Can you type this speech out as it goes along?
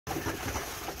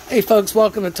Hey folks,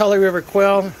 welcome to Tully River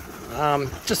Quail.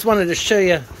 Just wanted to show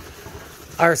you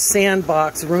our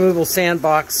sandbox, removable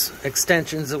sandbox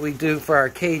extensions that we do for our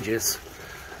cages.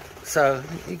 So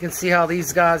you can see how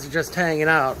these guys are just hanging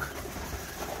out.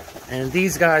 And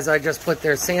these guys, I just put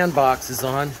their sandboxes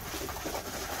on.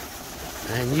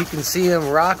 And you can see them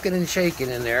rocking and shaking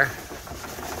in there.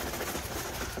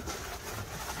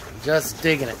 Just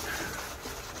digging it.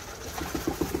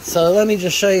 So let me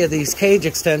just show you these cage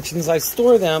extensions. I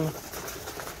store them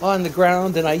on the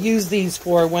ground, and I use these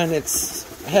for when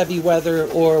it's heavy weather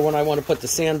or when I want to put the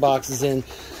sandboxes in.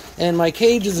 And my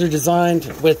cages are designed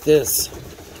with this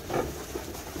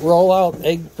roll-out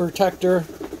egg protector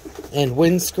and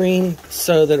windscreen,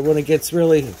 so that when it gets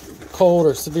really cold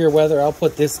or severe weather, I'll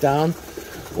put this down,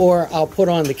 or I'll put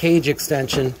on the cage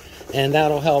extension, and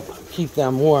that'll help keep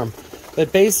them warm.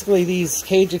 But basically, these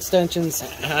cage extensions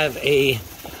have a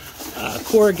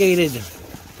corrugated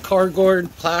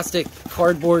plastic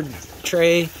cardboard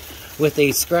tray with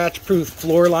a scratch-proof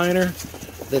floor liner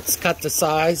that's cut to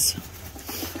size.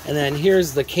 And then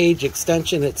here's the cage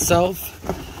extension itself.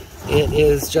 It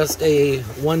is just a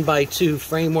 1x2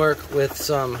 framework with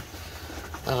some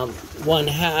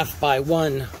 1/2 by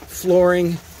 1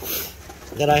 flooring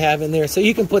that I have in there. So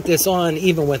you can put this on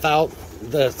even without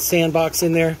the sandbox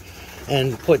in there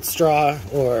and put straw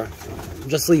or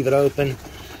just leave it open.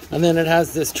 And then it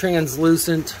has this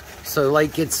translucent, so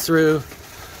light gets through,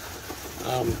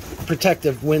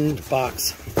 protective wind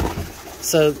box.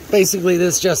 So basically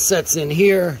this just sets in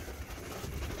here,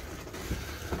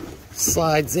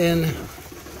 slides in.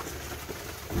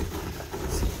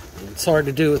 It's hard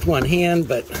to do with one hand,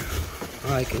 but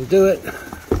I can do it.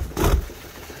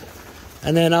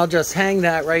 And then I'll just hang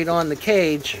that right on the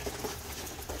cage.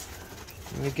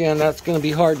 Again, that's going to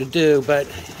be hard to do, but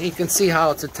you can see how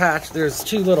it's attached. There's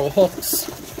 2 little hooks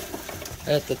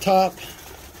at the top,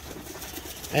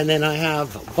 and then I have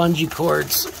bungee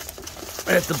cords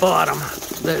at the bottom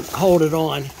that hold it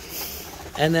on.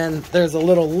 And then there's a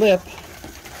little lip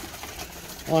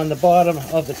on the bottom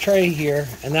of the tray here,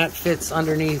 and that fits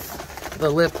underneath the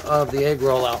lip of the egg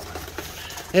rollout.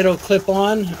 It'll clip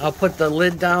on. I'll put the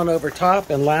lid down over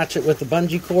top and latch it with the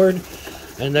bungee cord.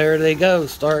 And there they go,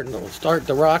 start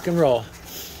to rock and roll.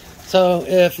 So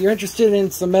if you're interested in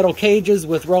some metal cages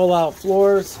with rollout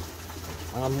floors,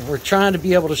 we're trying to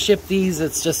be able to ship these.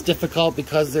 It's just difficult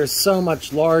because they're so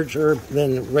much larger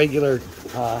than regular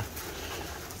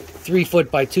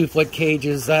 3-foot by 2-foot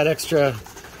cages. That extra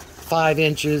 5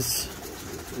 inches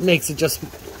makes it just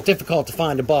difficult to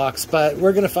find a box. But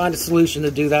we're going to find a solution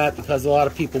to do that because a lot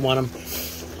of people want them.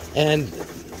 And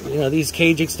you know, these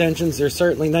cage extensions are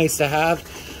certainly nice to have.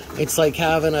 It's like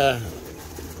having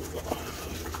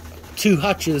 2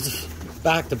 hutches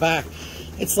back to back.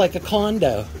 It's like a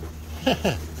condo.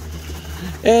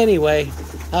 Anyway,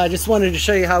 I just wanted to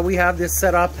show you how we have this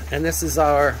set up. And this is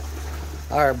our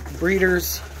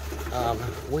breeders.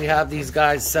 We have these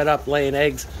guys set up laying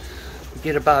eggs. We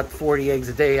get about 40 eggs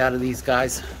a day out of these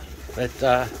guys. But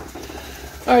all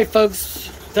right, folks,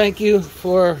 thank you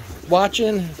for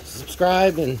watching.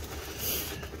 Subscribe, and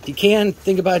if you can,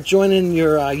 think about joining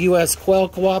your U.S. Quail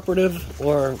Cooperative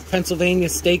or Pennsylvania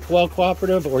State Quail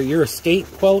Cooperative or your state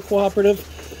quail cooperative,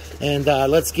 and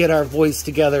let's get our voice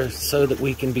together so that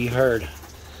we can be heard.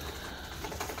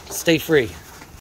 Stay free.